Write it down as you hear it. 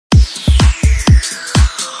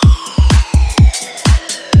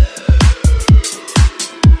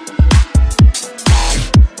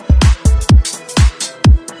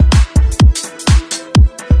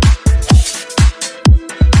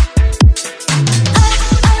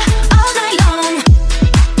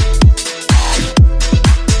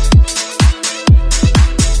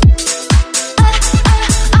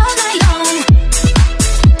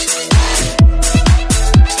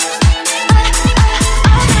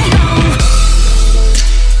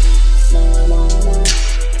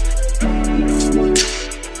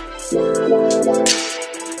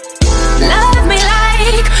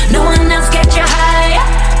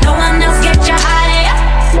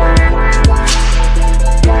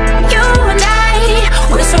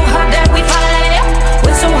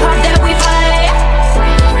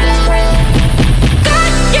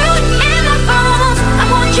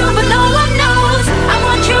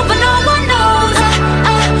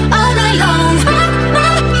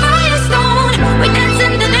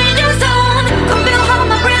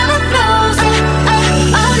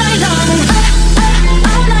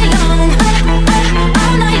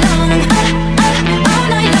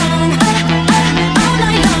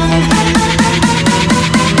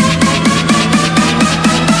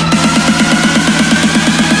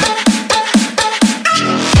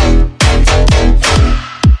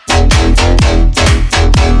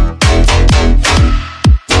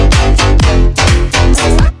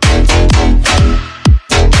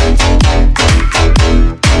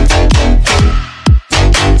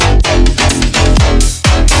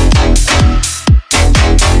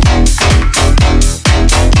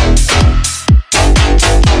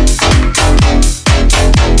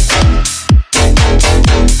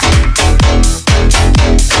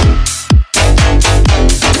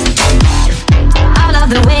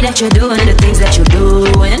you're doing, the things that you're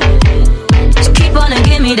doing. So keep on and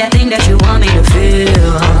give me that thing that you want me to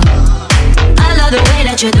feel. I love the way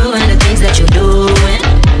that you're doing, the things that you're doing.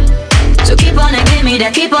 So keep on and give me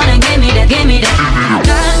that, keep on and give me that, give me that.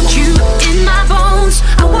 Got you in my bones.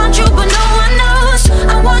 I want you but no one knows.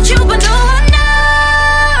 I want you but